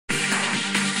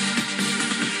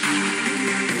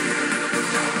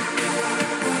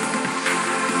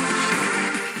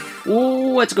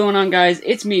What's going on, guys?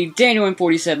 It's me,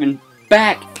 Daniel47,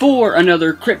 back for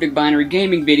another Cryptic binary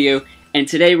gaming video, and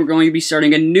today we're going to be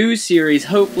starting a new series,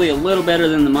 hopefully a little better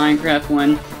than the Minecraft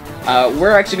one.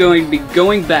 We're actually going to be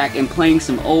going back and playing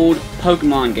some old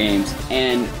Pokemon games,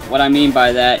 and what I mean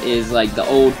by that is like the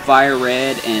old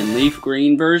FireRed and Leaf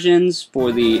Green versions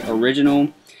for the original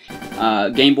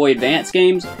Game Boy Advance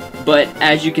games. But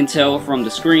as you can tell from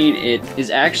the screen, it is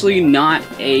actually not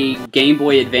a Game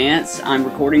Boy Advance I'm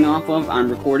recording off of. I'm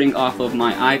recording off of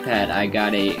my iPad. I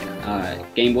got a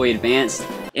Game Boy Advance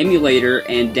emulator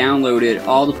and downloaded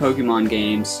all the Pokemon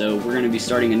games. So we're going to be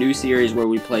starting a new series where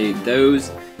we play those.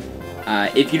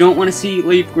 If you don't want to see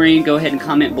Leaf Green, go ahead and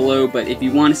comment below. But if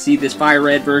you want to see this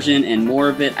FireRed version and more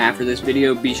of it after this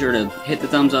video, be sure to hit the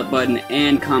thumbs up button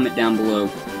and comment down below.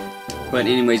 But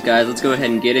anyways, guys, let's go ahead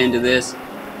and get into this.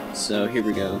 So here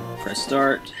we go. Press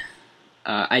start.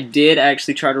 I did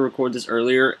actually try to record this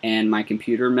earlier and my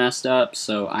computer messed up,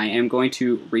 so I am going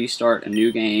to restart a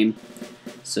new game.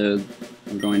 So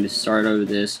I'm going to start over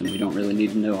this, and we don't really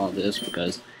need to know all this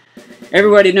because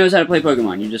everybody knows how to play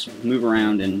Pokemon. You just move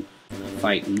around and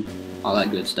fight and all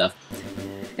that good stuff.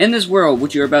 In this world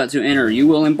which you are about to enter, you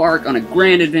will embark on a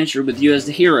grand adventure with you as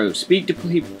the hero. Speak to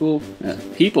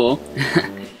people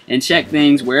and check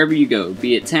things wherever you go,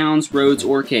 be it towns, roads,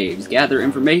 or caves. Gather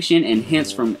information and hints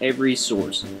from every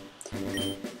source.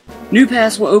 New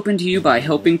paths will open to you by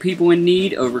helping people in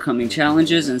need, overcoming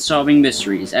challenges, and solving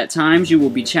mysteries. At times, you will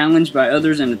be challenged by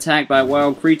others and attacked by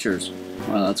wild creatures.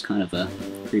 Well, that's kind of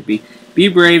creepy. Be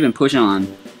brave and push on.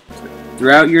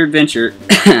 Throughout your adventure,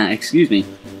 excuse me,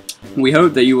 we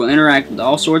hope that you will interact with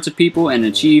all sorts of people and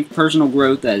achieve personal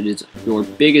growth that is your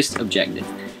biggest objective.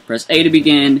 Press A to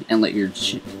begin, and let your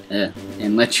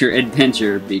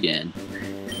adventure begin.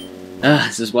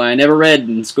 This is why I never read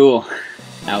in school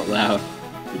out loud.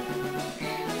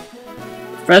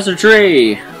 Professor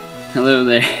Tree, hello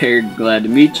there. Glad to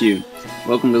meet you.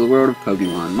 Welcome to the world of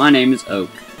Pokemon. My name is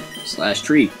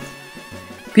Oak/Tree.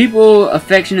 People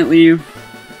affectionately,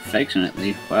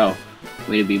 wow,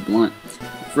 way to be blunt,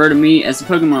 refer to me as the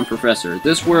Pokemon Professor.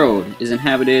 This world is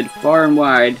inhabited far and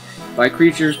wide by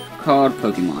creatures called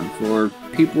Pokemon. For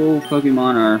people,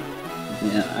 Pokemon are,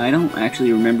 I don't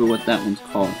actually remember what that one's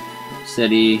called.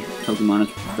 Study Pokemon as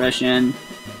a profession.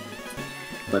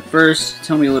 But first,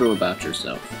 tell me a little about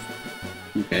yourself.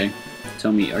 Okay,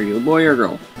 tell me, are you a boy or a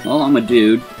girl? Well, I'm a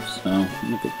dude, so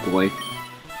I'm a good boy.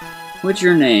 What's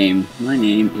your name? My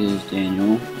name is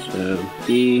Daniel, so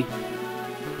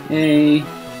D-A...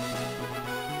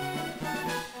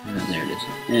 there it is.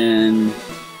 N...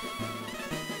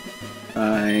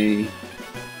 I-E-L.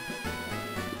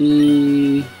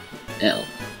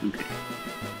 Okay.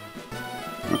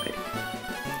 Okay.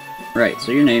 Right,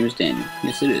 so your name is Daniel.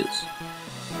 Yes, it is.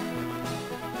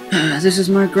 This is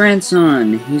my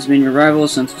grandson. He's been your rival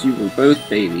since you were both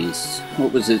babies.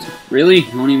 What was it? Really?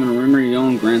 You don't even remember your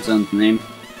own grandson's name?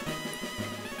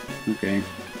 Okay.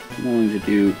 I'm going to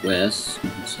do Wes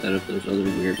instead of those other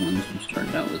weird ones we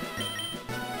started out with.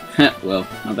 Well,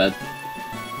 not bad.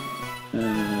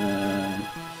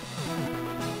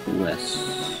 Wes.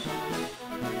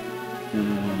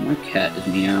 My cat is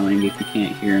meowing. If you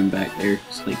can't hear him back there,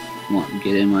 it's like wanting to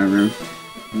get in my room.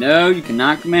 No, you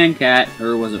cannot come in, cat.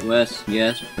 Or was it Wes?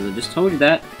 Yes, because I just told you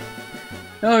that.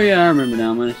 Oh yeah, I remember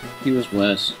now. He was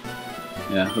Wes.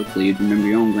 Yeah, hopefully you'd remember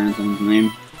your own grandson's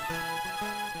name.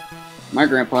 My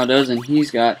grandpa does, and he's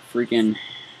got freaking...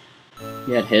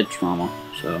 he had head trauma,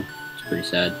 so it's pretty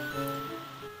sad.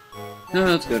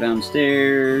 Let's go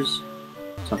downstairs.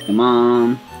 Talk to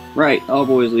Mom. Right, all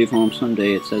boys leave home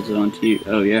someday, it says it on TV.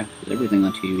 Oh yeah, everything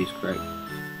on TV is correct.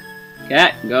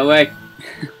 Cat, go away.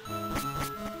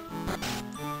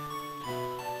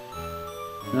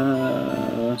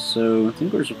 So I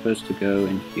think we're supposed to go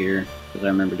in here, because I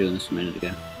remember doing this a minute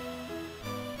ago.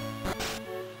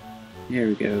 Here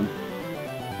we go.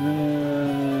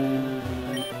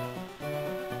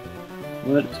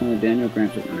 What? It's only Daniel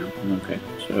grandson now. Okay,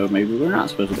 so maybe we're not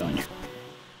supposed to go in here.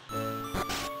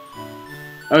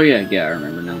 Oh yeah, I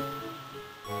remember now.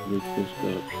 We're supposed to go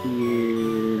up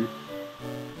here.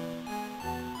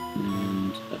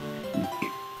 And up in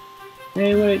here.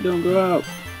 Hey, wait, don't go out.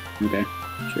 Okay,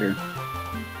 sure.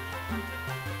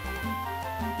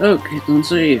 Oak, it's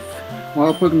unsafe.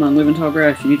 Wild Pokemon live in tall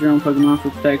grass. You need your own Pokemon for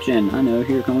protection. I know,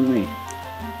 here, come with me.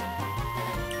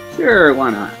 Sure, why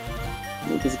not?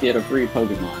 We'll just get a free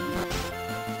Pokemon.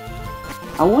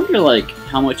 I wonder, like,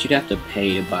 how much you'd have to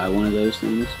pay to buy one of those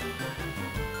things.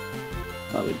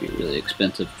 Probably be really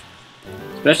expensive.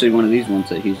 Especially one of these ones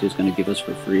that he's just going to give us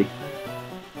for free.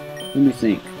 Let me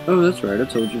think. Oh, that's right, I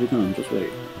told you to come. Just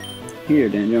wait. Here,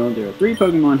 Daniel, there are 3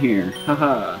 Pokemon here.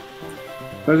 Haha.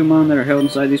 Pokemon that are held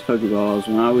inside these Pokeballs.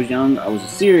 When I was young, I was a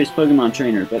serious Pokemon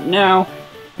trainer, but now,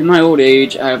 in my old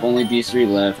age, I have only these 3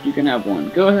 left. You can have one.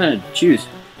 Go ahead, choose.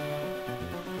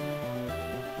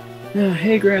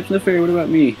 Hey, Gramps, no fair, what about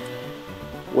me?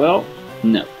 Well,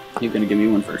 no. You're gonna give me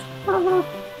one first.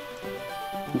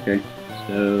 Okay,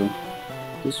 so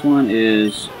this one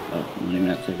is... Oh, I don't even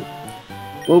have to take it.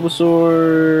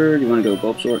 Bulbasaur. Do you want to go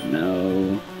Bulbasaur?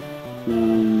 No.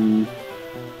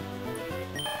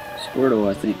 Squirtle,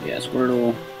 I think. Yeah,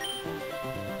 Squirtle.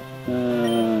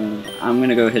 I'm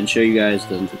gonna go ahead and show you guys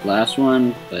the last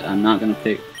one, but I'm not gonna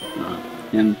pick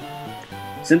him.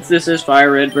 Since this is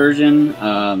FireRed version,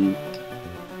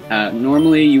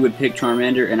 normally you would pick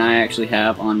Charmander, and I actually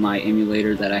have on my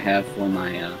emulator that I have for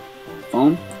my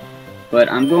phone.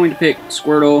 But I'm going to pick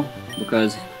Squirtle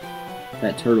because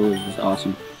that turtle is just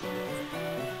awesome.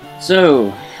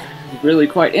 So, really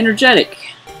quite energetic.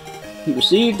 He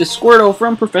received the Squirtle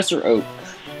from Professor Oak.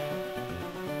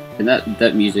 And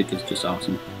that music is just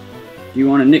awesome. Do you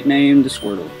want to nickname the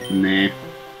Squirtle? Nah.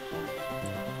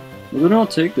 Well, then I'll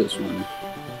take this one.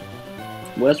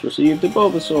 Wes received the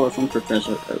Bulbasaur from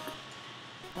Professor Oak.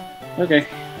 Okay.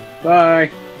 Bye.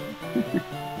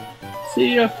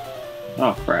 See ya.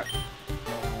 Oh, crap.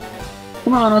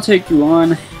 Come on, I'll take you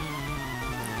on.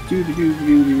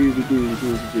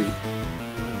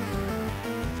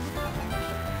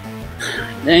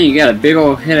 Dang, you got a big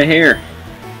old head of hair.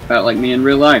 About like me in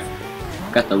real life.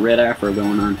 Got the red afro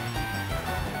going on.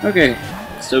 Okay,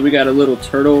 so we got a little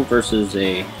turtle versus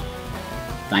a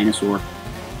dinosaur.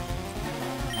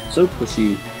 So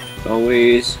pushy. As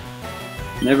always.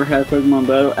 Never had Pokemon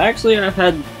battle. Actually, I've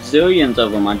had zillions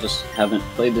of them. I just haven't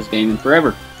played this game in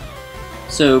forever.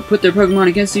 So, put their Pokemon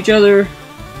against each other.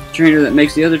 The trainer that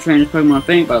makes the other trainer's Pokemon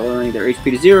faint by lowering their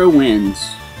HP to 0 wins.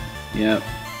 Yep.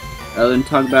 Rather than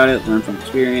talk about it, learn from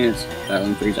experience.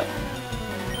 Battling frees up.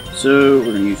 So, we're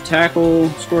going to use Tackle.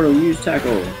 Squirtle, use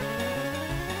Tackle.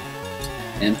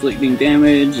 Inflicting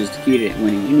damage is the key to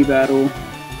winning any battle.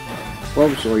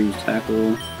 Bulbasaur, use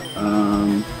Tackle.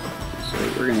 So,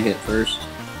 we're going to hit first.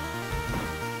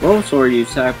 Bulbasaur,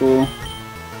 use Tackle.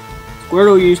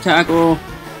 Squirtle, use Tackle.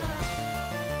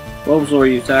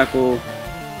 Bulbasaur, use Tackle.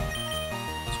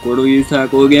 Squirtle, use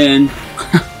Tackle again.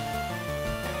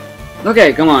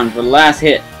 Okay, come on, for the last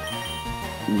hit.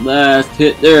 Last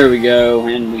hit, there we go,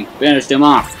 and we finished him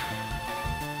off.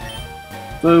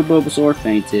 So, Bulbasaur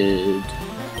fainted.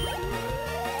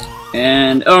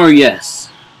 And, oh yes,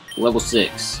 level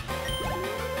 6.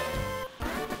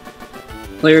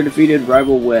 Player defeated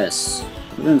rival Wes.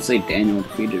 I didn't say Daniel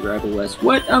defeated rival Wes.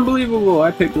 What? Unbelievable! I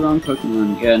picked the wrong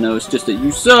Pokemon. Yeah, no, it's just that you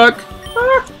suck!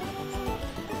 Ah!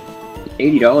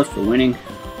 $80 for winning.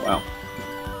 Wow.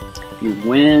 If you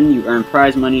win, you earn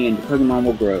prize money and your Pokemon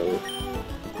will grow.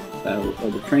 Battle with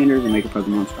other trainers and make your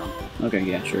Pokemon strong. Okay,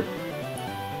 yeah, sure.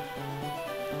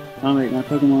 I'll make my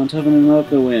Pokemon toughen them up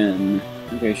to win.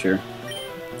 Okay, sure.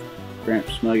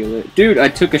 Gramps, smell your lip. Dude, I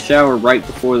took a shower right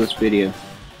before this video.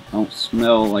 I don't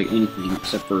smell like anything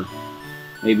except for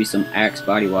maybe some Axe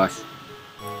body wash.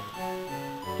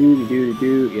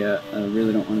 Yeah, I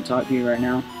really don't want to talk to you right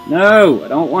now. No! I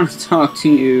don't want to talk to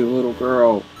you, little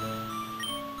girl.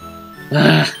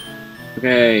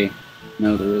 Okay.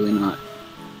 No, they're really not.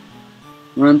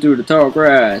 Run through the tall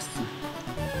grass.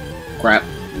 Crap.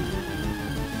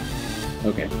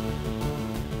 Okay.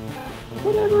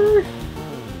 Whatever.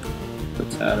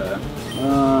 What's that,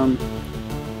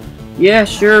 yeah,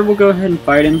 sure, we'll go ahead and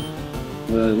fight him.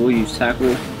 We'll use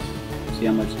Tackle. See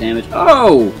how much damage.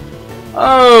 Oh!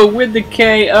 Oh, with the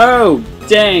KO!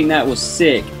 Dang, that was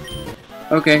sick.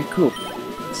 Okay, cool.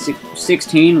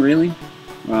 16, really?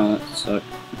 Wow, that sucked.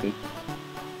 Okay.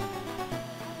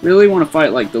 Really want to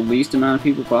fight like the least amount of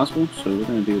people possible, so we're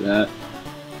gonna do that.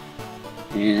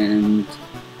 And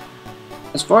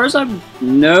as far as I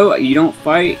know, you don't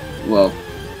fight. Well,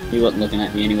 he wasn't looking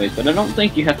at me anyways, but I don't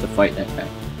think you have to fight that guy.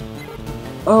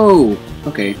 Oh,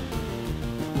 okay.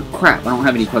 Oh, crap, I don't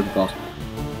have any Pokeballs.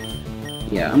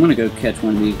 Yeah, I'm gonna go catch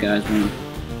one of these guys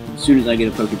as soon as I get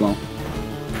a Pokeball.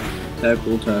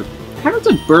 Tackle, tackle. How does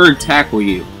a bird tackle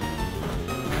you?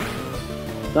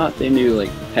 Thought they knew like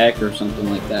peck or something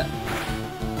like that.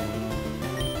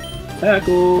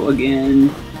 Tackle again.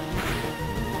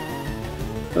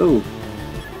 Oh.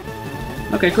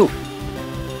 Okay, cool.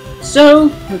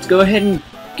 So, let's go ahead and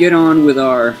get on with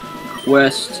our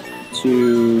quest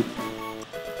to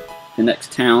the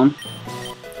next town.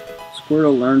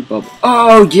 Squirtle learned Bubble.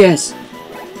 Oh, yes!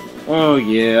 Oh,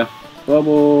 yeah.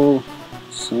 Bubble.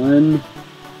 Sun.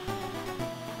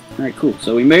 Alright, cool.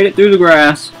 So we made it through the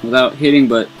grass without hitting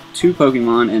but 2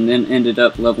 Pokemon and then ended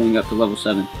up leveling up to level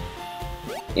 7.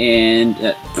 And,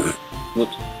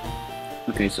 whoops.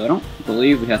 Okay, so I don't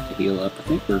believe we have to heal up. I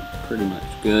think we're pretty much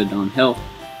good on health.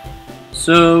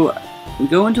 So, we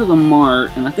go into the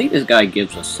mart, and I think this guy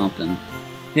gives us something.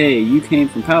 Hey, you came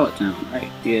from Pallet Town,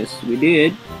 right? Yes, we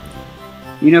did.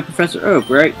 You know Professor Oak,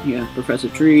 right? Yeah, Professor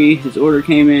Tree. His order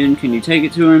came in. Can you take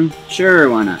it to him? Sure,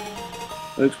 why not?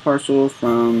 Oak's parcel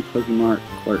from Pokemart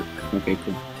clerk. Okay,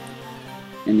 cool.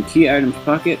 In the key items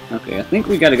pocket. Okay, I think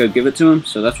we gotta go give it to him,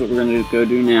 so that's what we're gonna go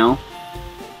do now.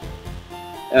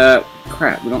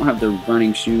 Crap, we don't have the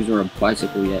running shoes or a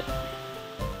bicycle yet.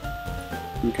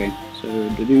 Okay, so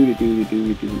I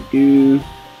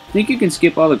think you can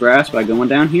skip all the grass by going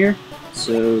down here.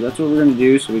 So that's what we're gonna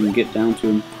do so we can get down to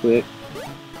him quick.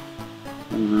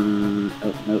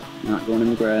 Oh, nope, not going in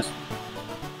the grass.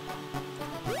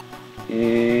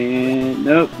 And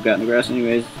nope, got in the grass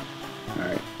anyways.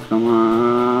 Alright, come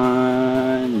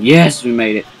on. Yes, we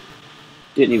made it.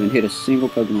 Didn't even hit a single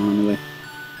Pokemon on the way.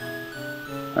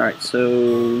 Alright,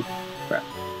 so crap.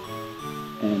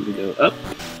 And we go up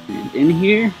and in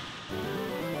here.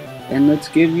 And let's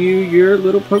give you your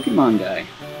little Pokemon guy.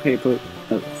 Okay,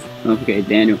 okay,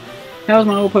 Daniel. How's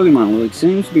my old Pokemon? Well, it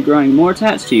seems to be growing more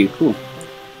attached to you. Cool.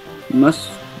 You must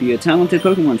be a talented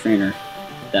Pokemon trainer.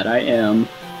 That I am.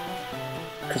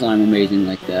 Because I'm amazing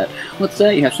like that. What's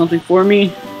that? You have something for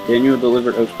me? Daniel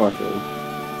delivered Oak's parcel.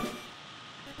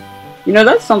 You know,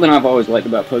 that's something I've always liked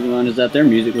about Pokemon, is that their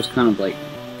music was kind of like...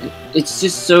 It's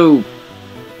just so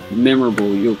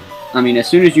memorable. I mean, as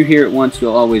soon as you hear it once,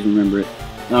 you'll always remember it.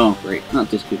 Oh, great. Not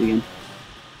this kid again.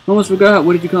 Almost forgot.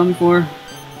 What did you call me for?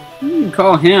 You can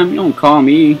call him. You don't call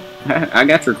me. I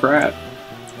got your crap.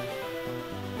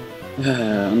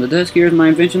 On the desk here is my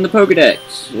invention, the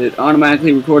Pokedex. It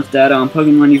automatically records data on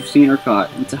Pokemon you've seen or caught.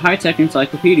 It's a high-tech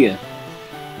encyclopedia.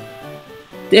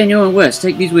 Daniel and Wes,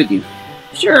 take these with you.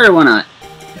 Sure, why not?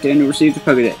 Daniel received the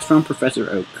Pokedex from Professor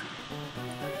Oak.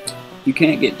 You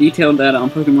can't get detailed data on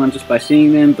Pokemon just by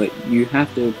seeing them, but you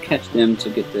have to catch them to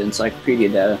get the encyclopedia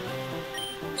data.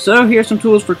 So, here's some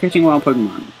tools for catching wild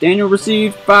Pokemon. Daniel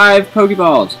received 5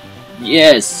 Pokeballs.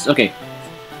 Yes! Okay.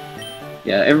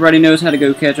 Yeah, everybody knows how to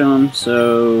go catch them,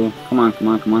 so... Come on.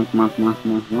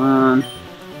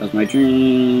 That's my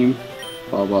dream.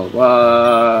 Blah, blah,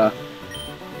 blah.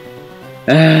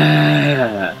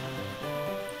 Yeah.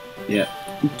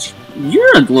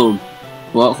 You're a little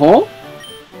butthole.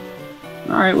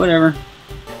 Alright, whatever.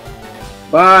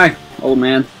 Bye, old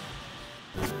man.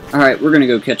 Alright, we're gonna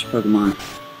go catch a Pokemon.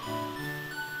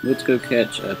 Let's go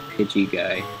catch a Pidgey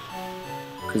guy.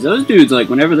 Because those dudes, like,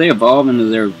 whenever they evolve into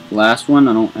their last one,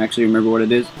 I don't actually remember what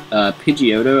it is.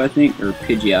 Pidgeotto, I think, or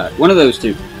Pidgeot. One of those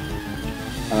two.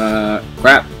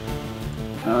 Crap.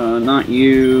 Not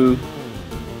you.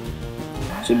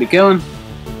 Should we kill him?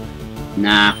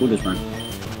 Nah, we'll just run.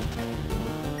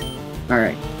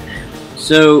 Alright.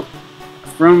 So,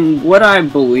 from what I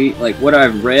believe, like, what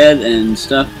I've read and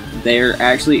stuff, they're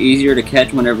actually easier to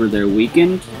catch whenever they're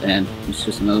weakened. And it's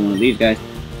just another one of these guys.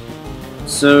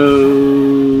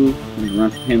 So, I'm gonna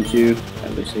run from him too.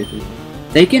 Safely.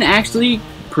 They can actually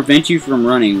prevent you from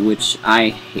running, which I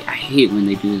hate when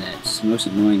they do that. It's the most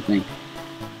annoying thing.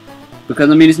 Because,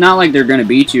 I mean, it's not like they're gonna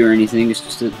beat you or anything. It's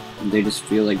just that they just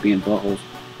feel like being buttholes.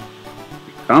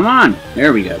 Come on!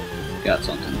 There we go. Got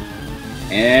something.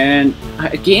 And,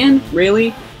 again?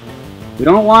 Really? We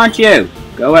don't want you!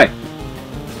 Go away.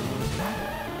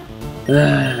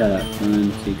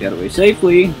 And he got away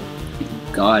safely.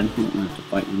 God, I don't have to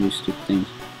fight with these stupid things.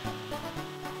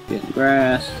 Get in the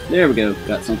grass. There we go.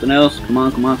 Got something else. Come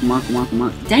on.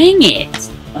 Dang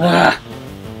it! Ugh.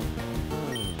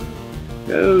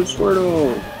 Go,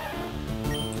 Squirtle!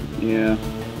 Yeah.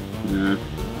 Nah.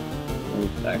 We'll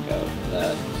back out of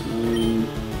that.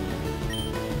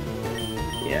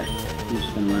 Yeah. I'm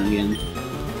just gonna run again.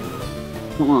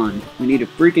 Come on. We need a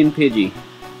freaking Pidgey.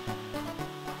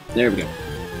 There we go.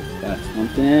 Got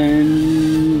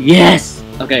something. Yes!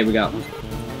 Okay, we got one.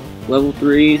 Level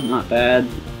 3, not bad.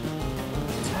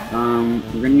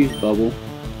 We're gonna use Bubble.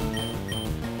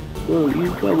 Whoa,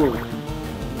 use Bubble.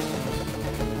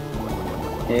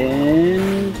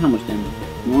 And how much damage?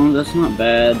 Well, that's not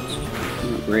bad.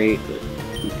 Not great, but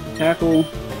tackle.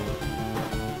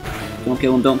 Don't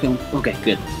kill him. Okay,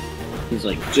 good. He's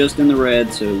like just in the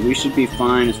red, so we should be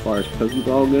fine as far as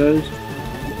Pokeball goes.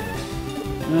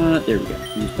 There we go.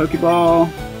 Use Pokeball.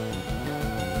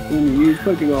 Gonna use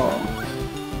Pokeball.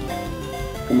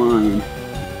 Come on.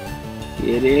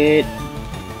 Get it.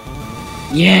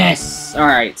 Yes!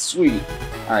 Alright, sweet.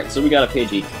 Alright, so we got a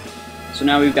Pidgey. So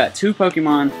now we've got 2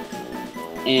 Pokemon.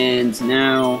 And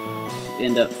now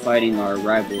end up fighting our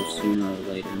rivals sooner or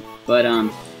later.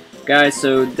 But, guys,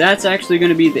 so that's actually going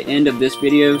to be the end of this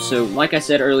video. So, like I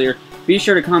said earlier, be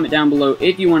sure to comment down below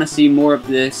if you want to see more of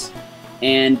this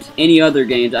and any other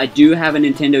games. I do have a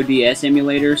Nintendo DS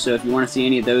emulator, so if you want to see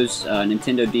any of those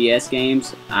Nintendo DS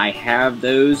games, I have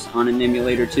those on an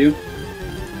emulator too.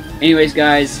 Anyways,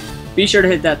 guys, be sure to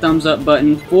hit that thumbs up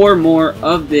button for more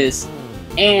of this,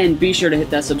 and be sure to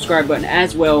hit that subscribe button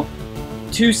as well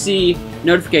to see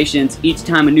notifications each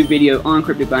time a new video on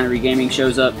Cryptic Binary Gaming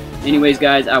shows up. Anyways,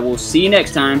 guys, I will see you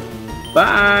next time.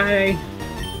 Bye!